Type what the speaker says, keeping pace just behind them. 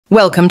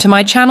Welcome to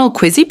my channel,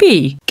 Quizzy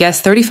Bee. Guess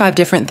 35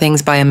 different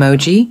things by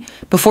emoji.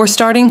 Before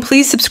starting,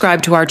 please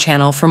subscribe to our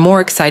channel for more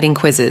exciting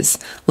quizzes.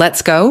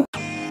 Let's go.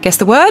 Guess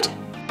the word?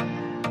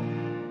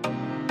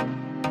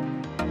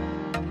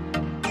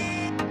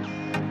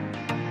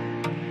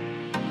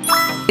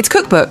 It's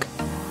cookbook.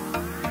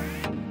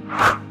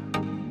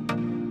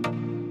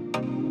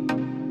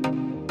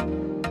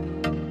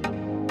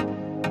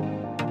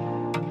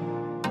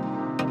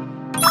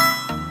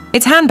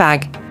 It's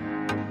handbag.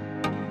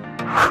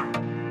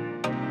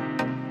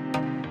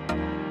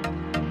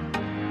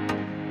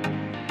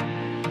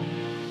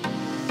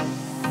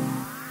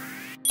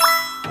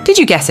 Did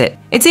you guess it?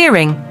 It's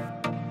earring.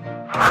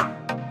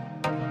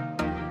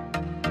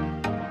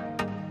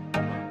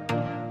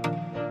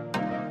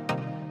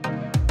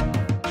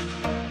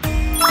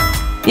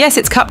 Yes,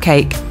 it's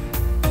cupcake.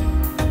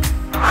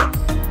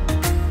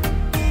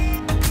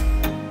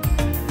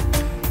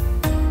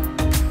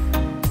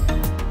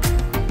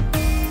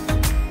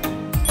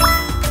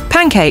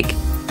 Pancake.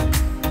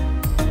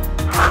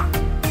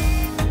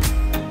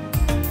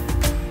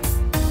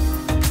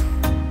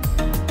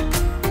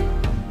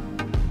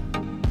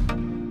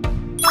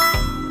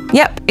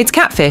 Yep, it's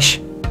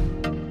catfish.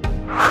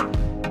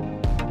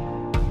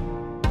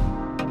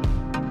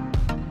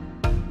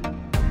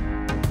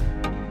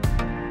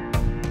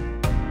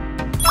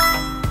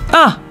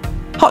 Ah,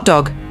 hot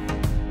dog.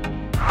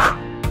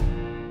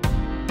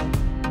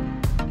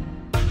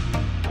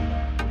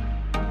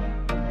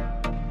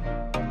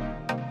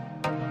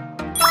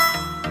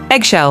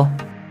 Eggshell.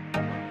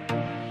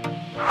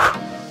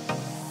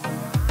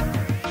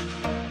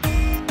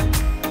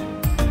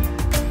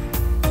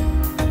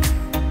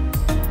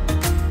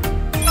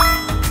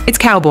 It's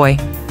cowboy.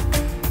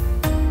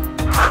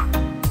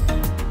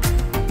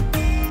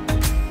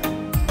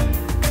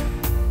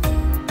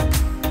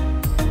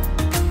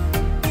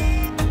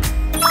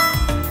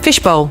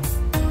 Fishbowl.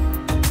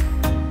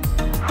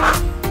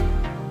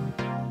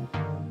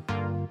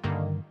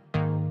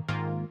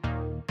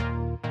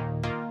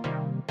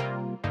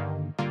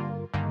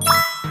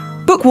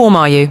 Bookworm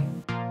are you?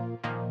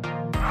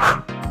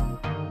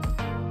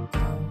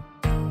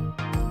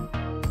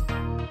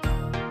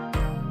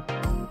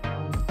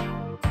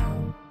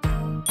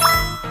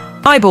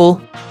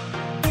 Eyeball.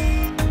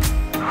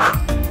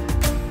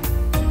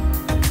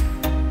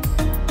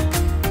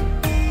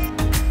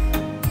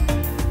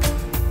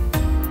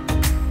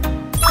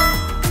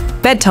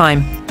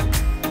 Bedtime.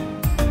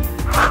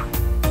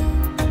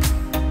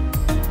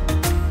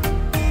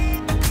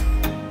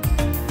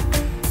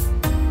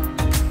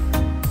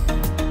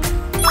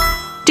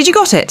 Did you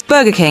got it?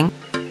 Burger King.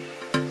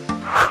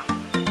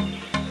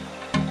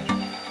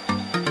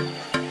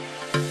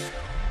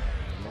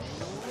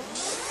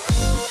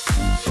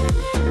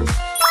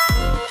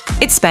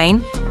 It's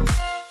Spain.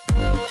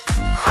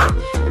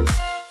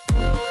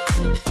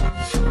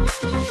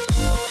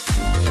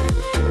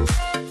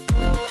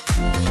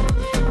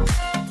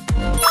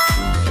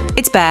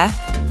 It's bear.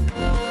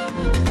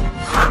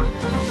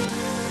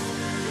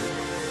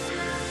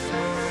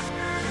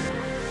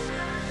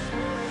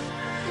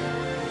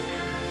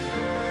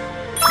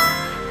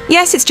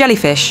 Yes, it's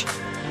jellyfish.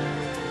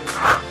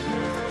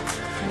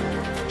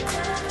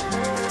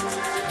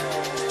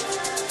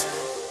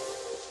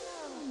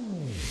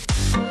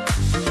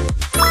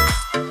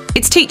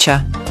 It's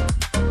teacher.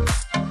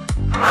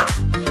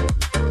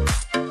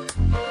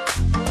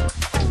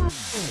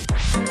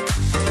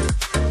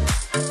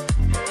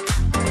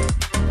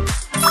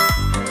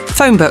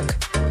 Phone book.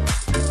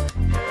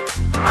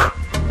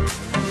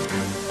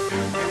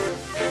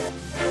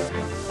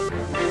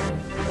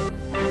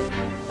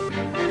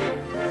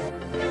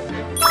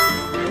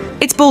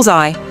 It's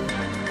bullseye.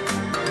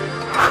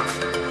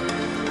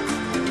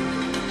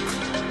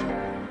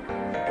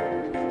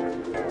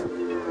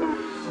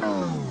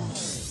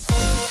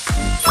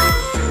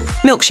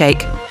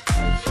 Milkshake.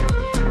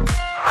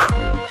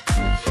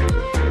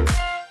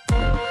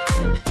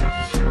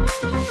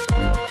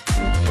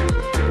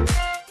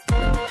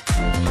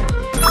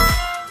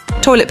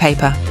 Toilet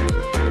paper.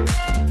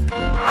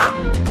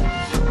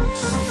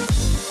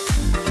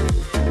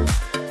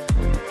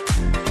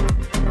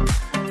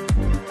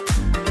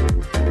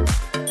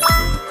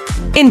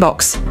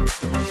 Inbox.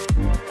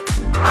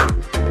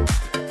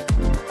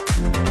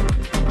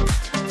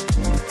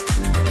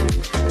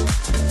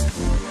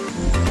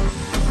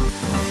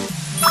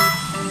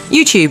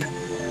 YouTube.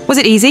 Was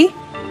it easy?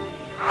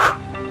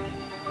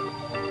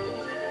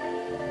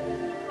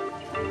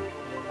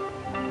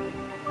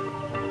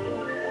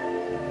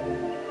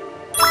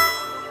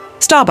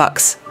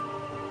 Starbucks.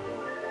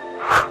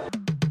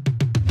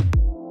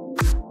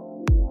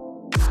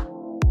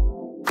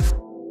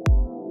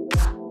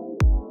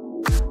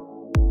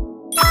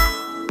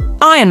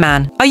 Iron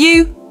Man. Are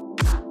you?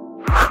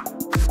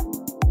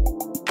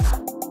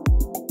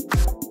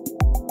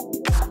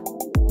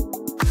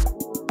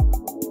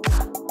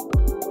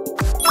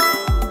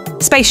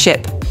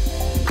 Spaceship.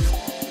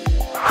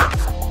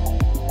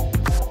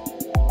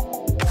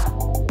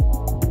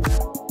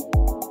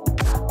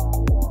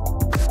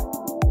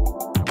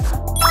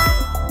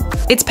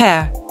 It's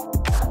pear.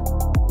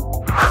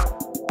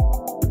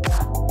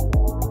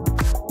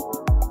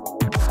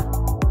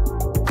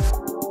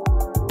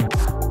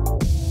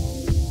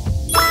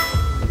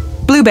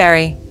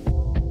 Blueberry.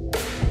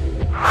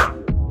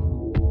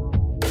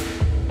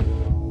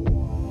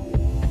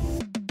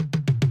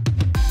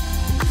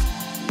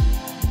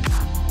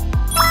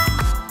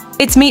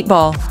 It's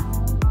meatball.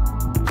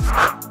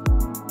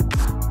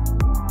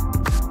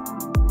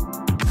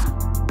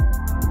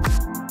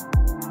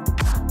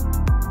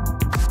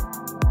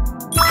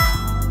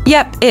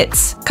 Yep,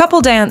 it's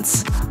couple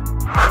dance.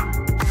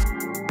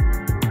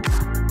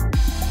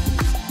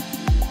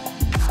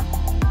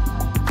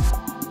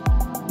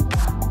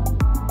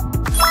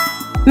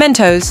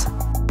 Mentos.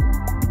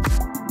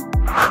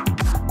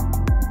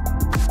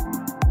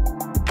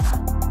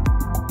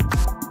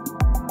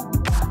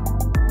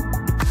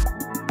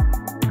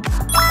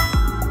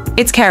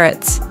 It's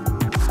carrots.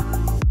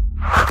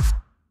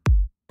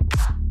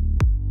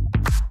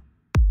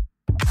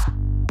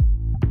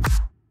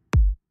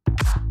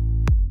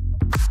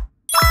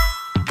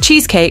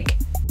 Cheesecake.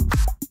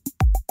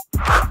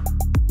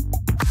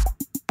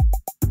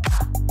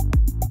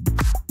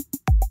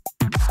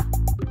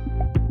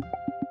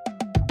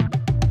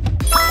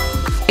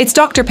 It's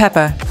Dr.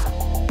 Pepper.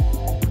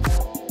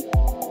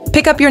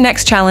 Pick up your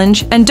next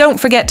challenge and don't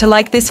forget to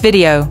like this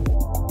video.